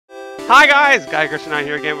Hi guys, Guy9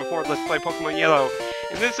 here again with more Let's Play Pokemon Yellow.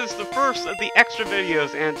 And this is the first of the extra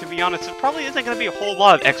videos, and to be honest, there probably isn't going to be a whole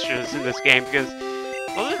lot of extras in this game, because,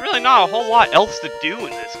 well, there's really not a whole lot else to do in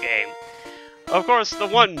this game. Of course, the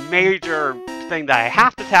one major thing that I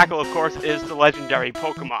have to tackle, of course, is the legendary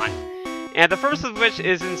Pokemon. And the first of which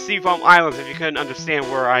is in Seafoam Islands, if you couldn't understand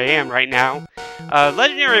where I am right now.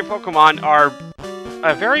 Legendary Pokemon are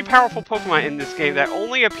a very powerful Pokemon in this game that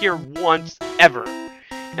only appear once ever.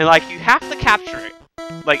 And, like, you have to capture it,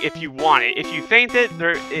 like, if you want it. If you faint it,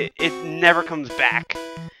 it never comes back.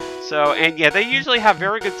 So, and yeah, they usually have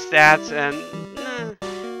very good stats, and,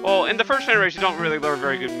 well, in the first generation, you don't really learn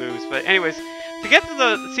very good moves. But anyways, to get to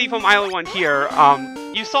the Seafoam Island one here,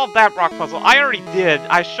 you solved that rock puzzle. I already did.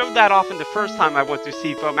 I showed that off in the first time I went through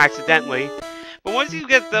Seafoam accidentally. But once you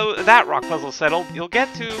get that rock puzzle settled, you'll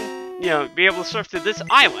get to, you know, be able to surf to this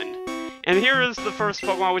island. And here is the first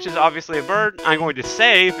Pokemon, which is obviously a bird. I'm going to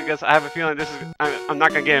save, because I have a feeling this is... I'm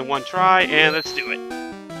not going to get it in one try, and let's do it.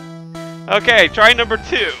 Okay, try number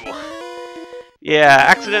 2. Yeah,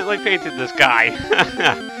 accidentally painted this guy.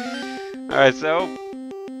 Alright, so...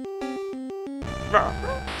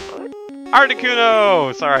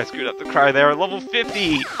 Articuno! Sorry, I screwed up the cry there. Level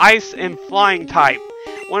 50, Ice and Flying type.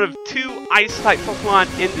 One of 2 Ice-type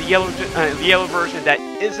Pokemon in the yellow version that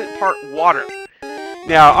isn't part water.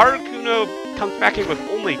 Now, Articuno comes back in with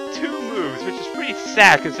only 2 moves, which is pretty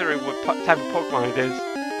sad considering what type of Pokemon it is.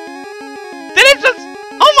 Did it just...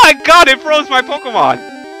 Oh my god, it froze my Pokemon!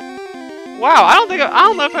 Wow, I don't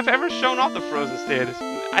know if I've ever shown off the frozen status.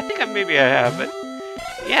 I think maybe I have, but...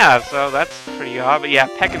 Yeah, so that's pretty odd. But yeah,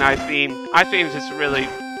 Peck and Ice Beam. Ice Beam is just really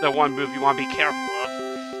the one move you want to be careful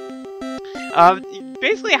of.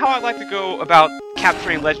 Basically, how I like to go about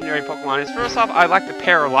capturing legendary Pokemon is, first off, I like to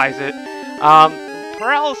paralyze it.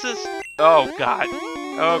 Paralysis... Oh, God.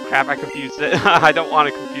 Oh, crap, I confused it. I don't want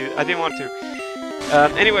to confuse... I didn't want to.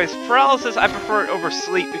 Anyways, paralysis, I prefer it over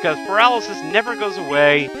sleep, because paralysis never goes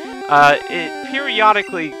away. It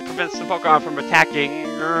periodically prevents the Pokemon from attacking.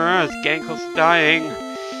 It's getting close to dying.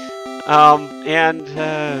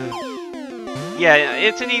 Yeah,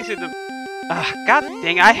 it's an easy to... God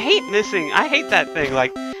dang, I hate missing. I hate that thing,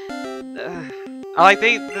 like... Like,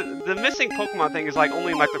 the missing Pokemon thing is, like,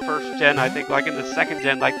 only in, like, the first gen, I think. Like, in the second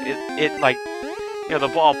gen, like, it like, you know, the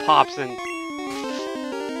ball pops and...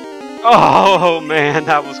 Oh, man,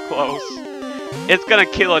 that was close. It's gonna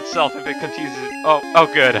kill itself if it confuses it. Oh,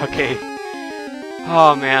 good, okay.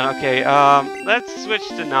 Oh, man, okay, let's switch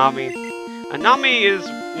to Nami. Nami is,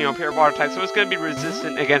 you know, pure water type, so it's gonna be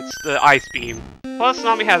resistant against the Ice Beam. Plus,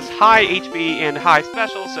 Nami has high HP and high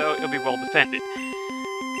special, so it'll be well defended.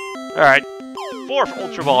 Alright. 4th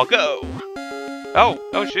Ultra Ball, go!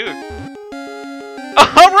 Oh shoot.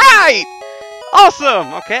 Alright!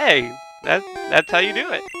 Awesome! Okay. That's how you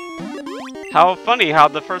do it. How funny how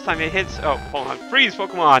the first time it hits... Oh, hold on. Freeze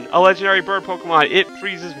Pokemon! A legendary bird Pokemon. It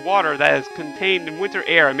freezes water that is contained in winter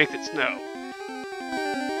air and makes it snow.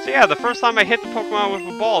 So yeah, the first time I hit the Pokemon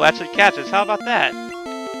with a ball, it actually catches. How about that?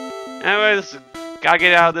 Anyways, gotta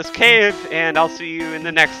get out of this cave, and I'll see you in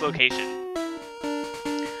the next location.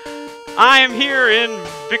 I am here in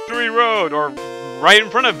Victory Road, or right in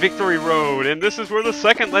front of Victory Road, and this is where the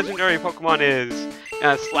second legendary Pokemon is.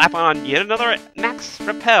 Slap on yet another Max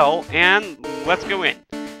Repel, and let's go in.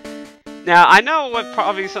 Now, I know what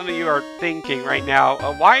probably some of you are thinking right now.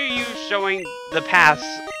 Why are you showing the paths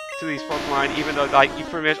to these Pokemon, even though, like, you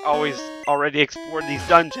pretty much already explored these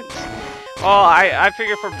dungeons? Well, I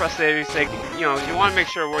figure for prestige sake, you know, you want to make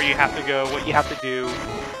sure where you have to go, what you have to do.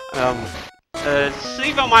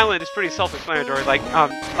 Seafoam Island is pretty self-explanatory. Like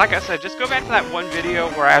I said, just go back to that one video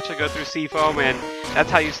where I actually go through Seafoam, and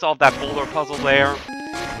that's how you solve that boulder puzzle there.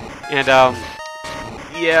 And,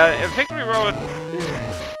 yeah, Victory Road,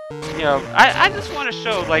 you know, I just want to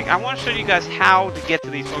show, like, I want to show you guys how to get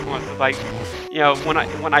to these Pokemon. So, like, you know, when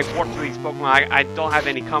I warp to these Pokemon, I don't have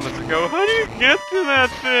any comments to go, how do you get to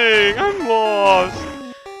that thing? I'm lost.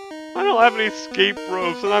 I don't have any escape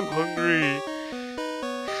ropes, and I'm hungry.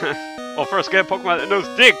 Well, first, get a Pokemon that knows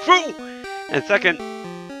dig! Foo! And second,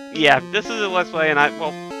 yeah, this is a Let's Play, and I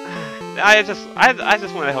just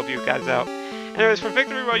want to help you guys out. Anyways, for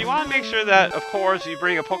Victory Road, you want to make sure that, of course, you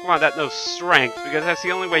bring a Pokemon that knows Strength, because that's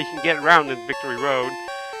the only way you can get around in Victory Road.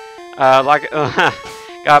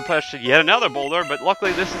 Gotta push yet another boulder, but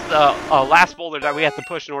luckily this is the last boulder that we have to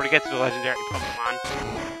push in order to get to the legendary Pokemon.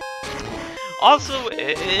 Also,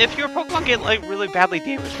 if your Pokemon get, like, really badly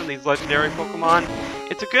damaged from these legendary Pokemon,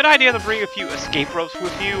 it's a good idea to bring a few escape ropes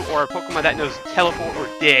with you, or a Pokemon that knows Teleport or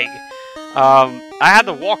Dig. I had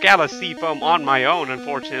to walk out of Seafoam on my own,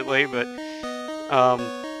 unfortunately, but,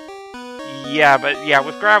 yeah, but yeah,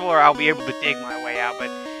 with Graveler, I'll be able to dig my way out. But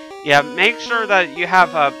yeah, make sure that you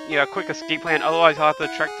have a a quick escape plan. Otherwise, I'll have to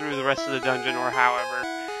trek through the rest of the dungeon or however.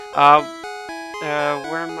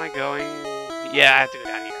 Where am I going? Yeah, I have to go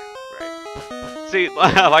down here. Right. See,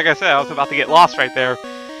 like I said, I was about to get lost right there.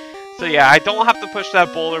 So yeah, I don't have to push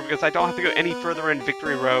that boulder because I don't have to go any further in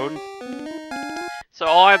Victory Road. So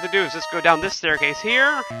all I have to do is just go down this staircase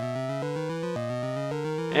here.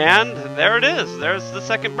 And there it is. There's the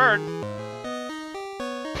second bird.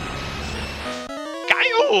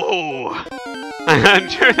 Gaio! I'm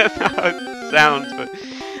sure that's how it sounds, but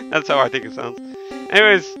that's how I think it sounds.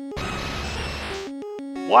 Anyways,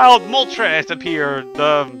 Wild Moltres appeared.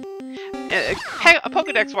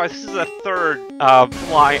 Pokedex-wise, this is the third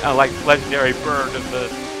like legendary bird of the.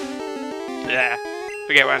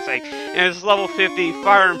 Forget what I'm saying. And it's level 50,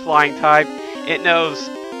 fire and flying type. It knows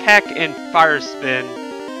Peck and Fire Spin.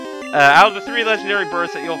 Out of the 3 legendary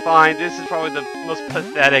birds that you'll find, this is probably the most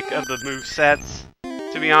pathetic of the movesets,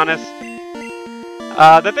 to be honest.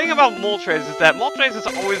 The thing about Moltres is that Moltres has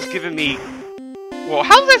always given me... Whoa,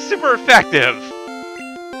 how's that super effective?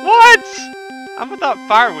 What? I would thought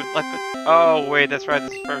fire would like... Oh, wait, that's right,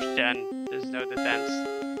 this is first gen. There's no defense.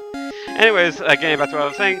 Anyways, getting back to what I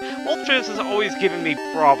was saying, Moltres has always given me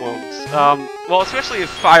problems. Well, especially with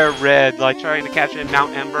Fire Red, like trying to catch it in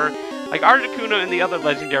Mount Ember. Like Articuno and the other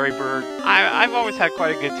legendary bird, I've always had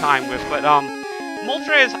quite a good time with, but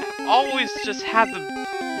Moltres, I've always just had the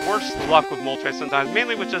worst luck with Moltres sometimes,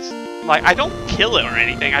 mainly with just, like, I don't kill it or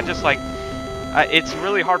anything, I just, like, it's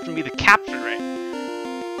really hard for me to capture it.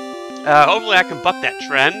 Hopefully I can buck that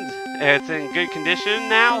trend. It's in good condition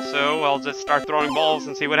now, so I'll just start throwing balls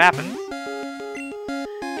and see what happens.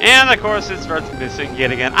 And of course it starts missing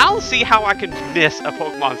yet again. I don't see how I can miss a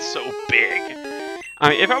Pokemon so big. I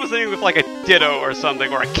mean, if I was dealing with like a Ditto or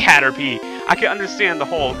something, or a Caterpie, I could understand the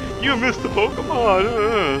whole, you missed the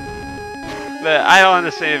Pokemon! But I don't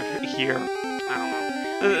understand here.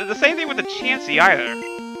 I don't know. The same thing with the Chansey either.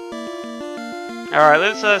 Alright,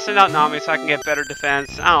 let's send out Nami so I can get better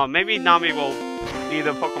defense. I don't know, maybe Nami will be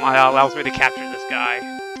the Pokemon that allows me to capture this guy.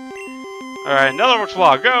 Alright, another Rook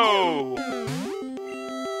Slog, go!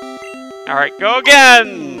 Alright, go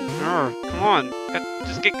again! Come on,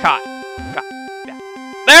 just get caught.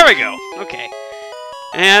 There we go! Okay.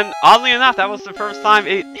 And oddly enough, that was the first time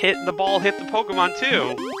the ball hit the Pokemon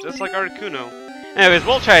too. Just like Articuno. Anyways,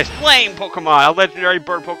 Moltres, Flame Pokemon, a legendary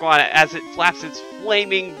bird Pokemon. As it flaps its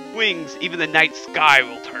flaming wings, even the night sky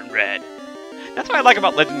will turn red. That's what I like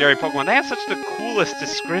about legendary Pokemon. They have such the coolest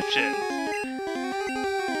descriptions.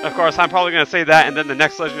 Of course, I'm probably going to say that, and then the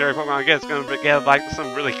next legendary Pokemon I get is going to get like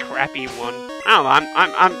some really crappy one. I don't know,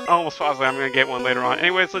 I'm almost positive I'm going to get one later on.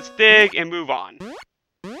 Anyways, let's dig and move on.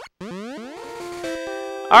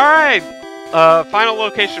 Alright, final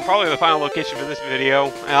location, probably the final location for this video. I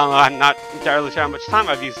don't know, I'm not entirely sure how much time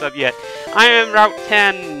I've used up yet. I am Route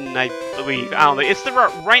 10, I believe. I don't know, it's the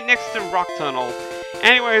route right next to Rock Tunnel.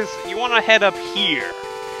 Anyways, you want to head up here.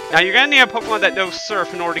 Now, you're going to need a Pokemon that knows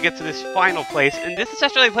Surf in order to get to this final place, and this is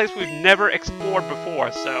actually a place we've never explored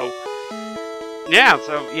before, so... Yeah,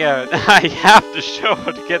 I have to show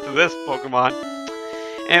how to get to this Pokemon.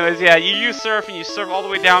 Anyways, yeah, you use Surf, and you surf all the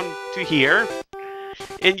way down to here.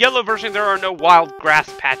 In Yellow version, there are no wild grass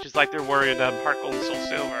patches like there were in Heart Gold and Soul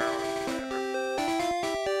Silver, or whatever.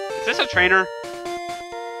 Is this a trainer?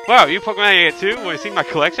 Wow, you Pokemon get too? Want to see my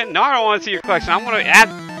collection? No, I don't want to see your collection. I want to add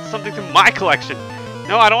something to my collection.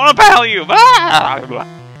 No, I don't want to battle you! Ah!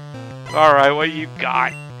 Alright, what do you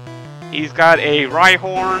got? He's got a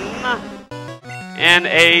Rhyhorn and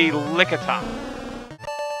a Lickitung.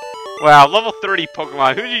 Wow, level 30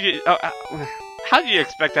 Pokemon. Who did you... how did you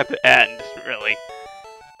expect that to end, really?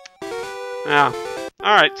 Yeah.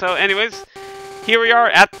 Alright, so anyways, here we are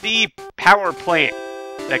at the power plant.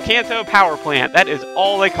 The Kanto power plant. That is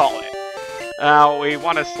all they call it. We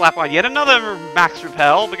want to slap on yet another Max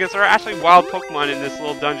Repel, because there are actually wild Pokemon in this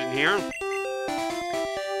little dungeon here.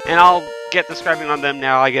 And I'll get describing on them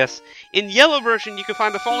now, I guess. In Yellow version, you can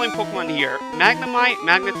find the following Pokemon here. Magnemite,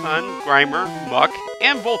 Magneton, Grimer, Muck,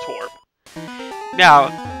 and Voltorb. Now,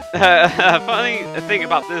 funny thing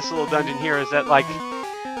about this little dungeon here is that, like,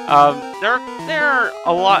 there are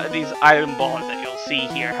a lot of these item balls that you'll see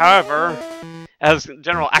here. However, as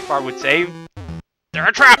General Akbar would say, they're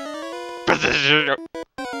a trap!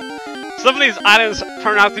 Some of these items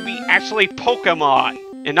turn out to be actually Pokemon.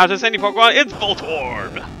 And not just any Pokemon, it's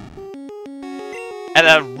Voltorb! At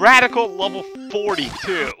a radical level 40,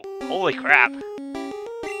 too. Holy crap. Man,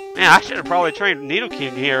 I should have probably trained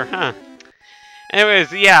Nidoking here, huh?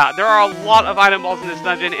 Anyways, yeah, there are a lot of item balls in this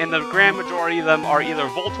dungeon, and the grand majority of them are either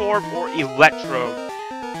Voltorb or Electrode.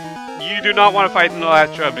 you do not want to fight in the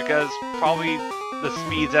last shove because probably the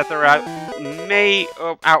speeds that they're at may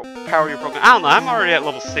outpower your Pokemon. I don't know, I'm already at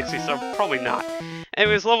level 60, so probably not.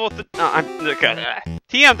 Anyways,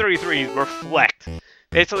 TM33 Reflect.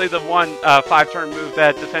 Basically the one 5-turn move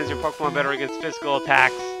that defends your Pokemon better against physical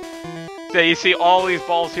attacks. So you see all these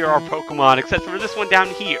balls here are Pokemon, except for this one down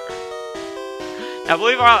here. Now, I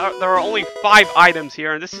believe there are only 5 items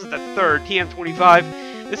here, and this is the third,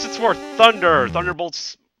 TM25. This is for Thunder.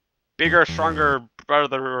 Thunderbolt's bigger, stronger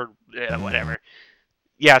brother, or whatever.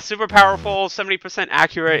 Yeah, super powerful, 70%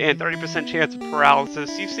 accurate, and 30% chance of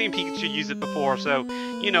paralysis. You've seen Pikachu use it before, so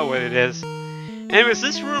you know what it is. Anyways,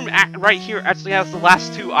 this room right here actually has the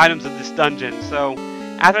last 2 items of this dungeon, so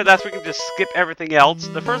after that we can just skip everything else.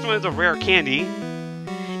 The first one is a rare candy.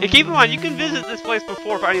 And keep in mind, you can visit this place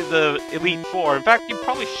before finding the Elite Four. In fact, you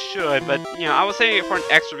probably should, but you know, I was saving it for an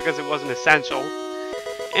extra because it wasn't essential.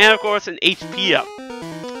 And of course, an HP up.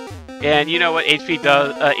 And you know what HP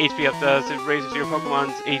up does? It raises your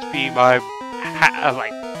Pokemon's HP by,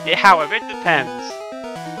 however, it depends.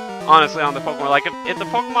 Honestly, on the Pokemon. Like, if the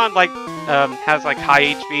Pokemon, like, has, like,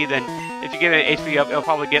 high HP, then if you get an HP up, it'll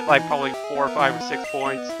probably get, like, 4, 5, or 6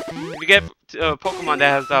 points. If you get a Pokemon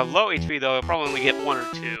that has low HP, though, it'll probably only get 1 or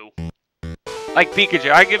 2. Like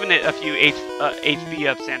Pikachu, I've given it a few HP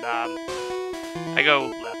ups, and, I go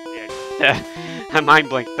left. Yeah. I mind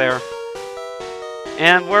blinked there.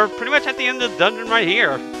 And we're pretty much at the end of the dungeon right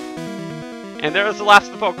here. And there's the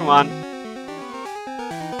last of the Pokemon.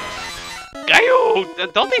 Gaio!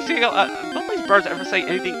 Don't these birds ever say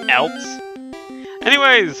anything else?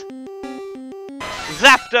 Anyways,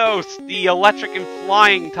 Zapdos, the electric and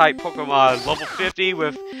flying type Pokemon, level 50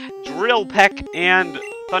 with Drill Peck and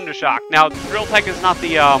Thundershock. Now, Drill Peck is not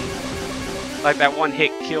the like that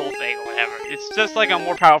one-hit kill thing or whatever. It's just like a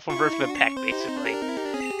more powerful version of Peck, basically.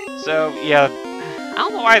 So yeah, I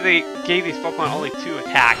don't know why they gave these Pokemon only 2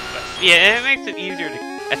 attacks, but yeah, it makes it easier to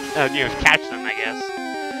you know, catch them, I guess.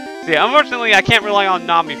 So yeah, unfortunately, I can't rely on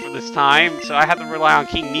Nami for this time, so I have to rely on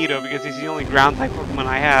King Nito because he's the only ground-type Pokemon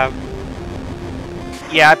I have.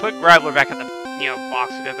 Yeah, I put Graveler back at the, you know,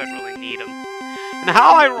 box because I really need him. And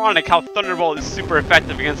how ironic how Thunderbolt is super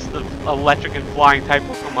effective against the electric and flying type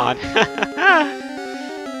Pokemon.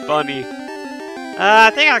 Funny.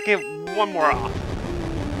 I think I'll get one more off.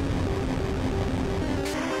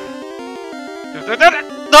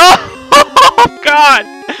 Oh god!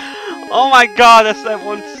 Oh my god, that's that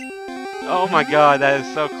one. Oh my god, that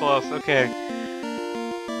is so close. Okay.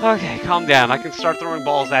 Okay, calm down. I can start throwing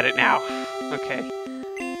balls at it now. Okay.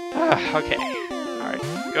 Okay. Alright.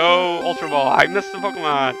 Go Ultra Ball. I missed the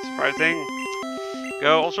Pokemon. Surprising.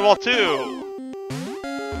 Go Ultra Ball 2.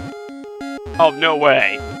 Oh, no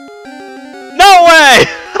way. No way!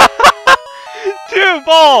 2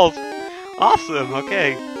 balls! Awesome,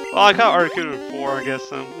 okay. Well, I caught Articuno 4, I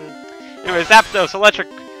guess. Anyways, Zapdos, Electric.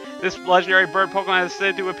 This legendary bird Pokemon is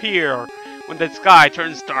said to appear when the sky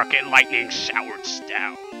turns dark and lightning showers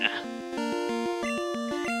down.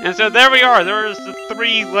 And so there we are. There's the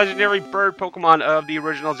 3 legendary bird Pokemon of the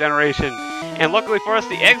original generation. And luckily for us,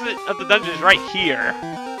 the exit of the dungeon is right here.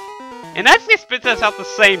 And actually spits us out the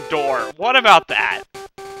same door. What about that?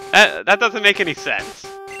 That doesn't make any sense.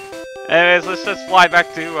 Anyways, let's just fly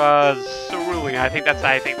back to Cerulean. I think that's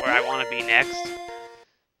where I want to be next.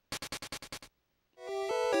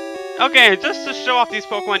 Okay, just to show off these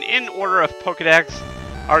Pokemon in order of Pokedex.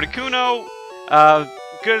 Articuno,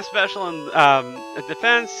 good special in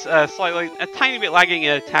defense, slightly, a tiny bit lagging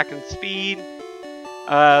in attack and speed.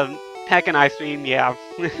 Peck and Ice Beam, yeah.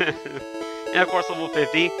 And of course level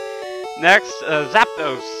 50. Next,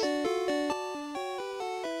 Zapdos.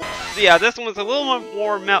 So yeah, this one's a little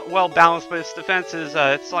more well-balanced, but its defense is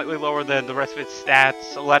it's slightly lower than the rest of its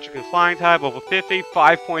stats. Electric and Flying type, level 50,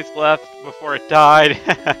 5 points left before it died.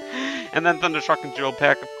 And then Thundershock and Drill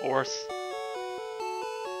Peck, of course.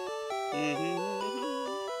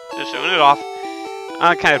 Just showing it off.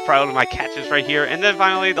 I'm kind of proud of my catches right here. And then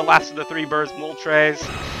finally, the last of the 3 birds, Moltres.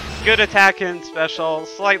 Good attack and special,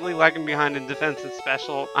 slightly lagging behind in defense and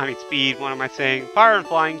special. I mean speed, what am I saying? Fire and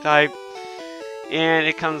Flying type. And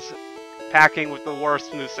it comes packing with the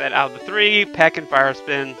worst moveset out of the 3, Peck and Fire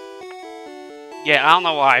Spin. Yeah, I don't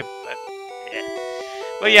know why, but yeah.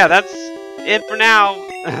 But yeah, that's it for now.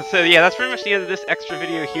 So yeah, that's pretty much the end of this extra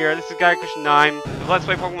video here. This is GuyCushion9 with Let's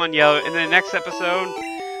Play Pokemon Yellow. In the next episode,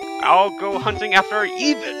 I'll go hunting after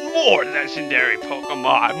even more legendary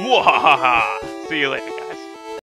Pokemon. Mwahaha! See you later.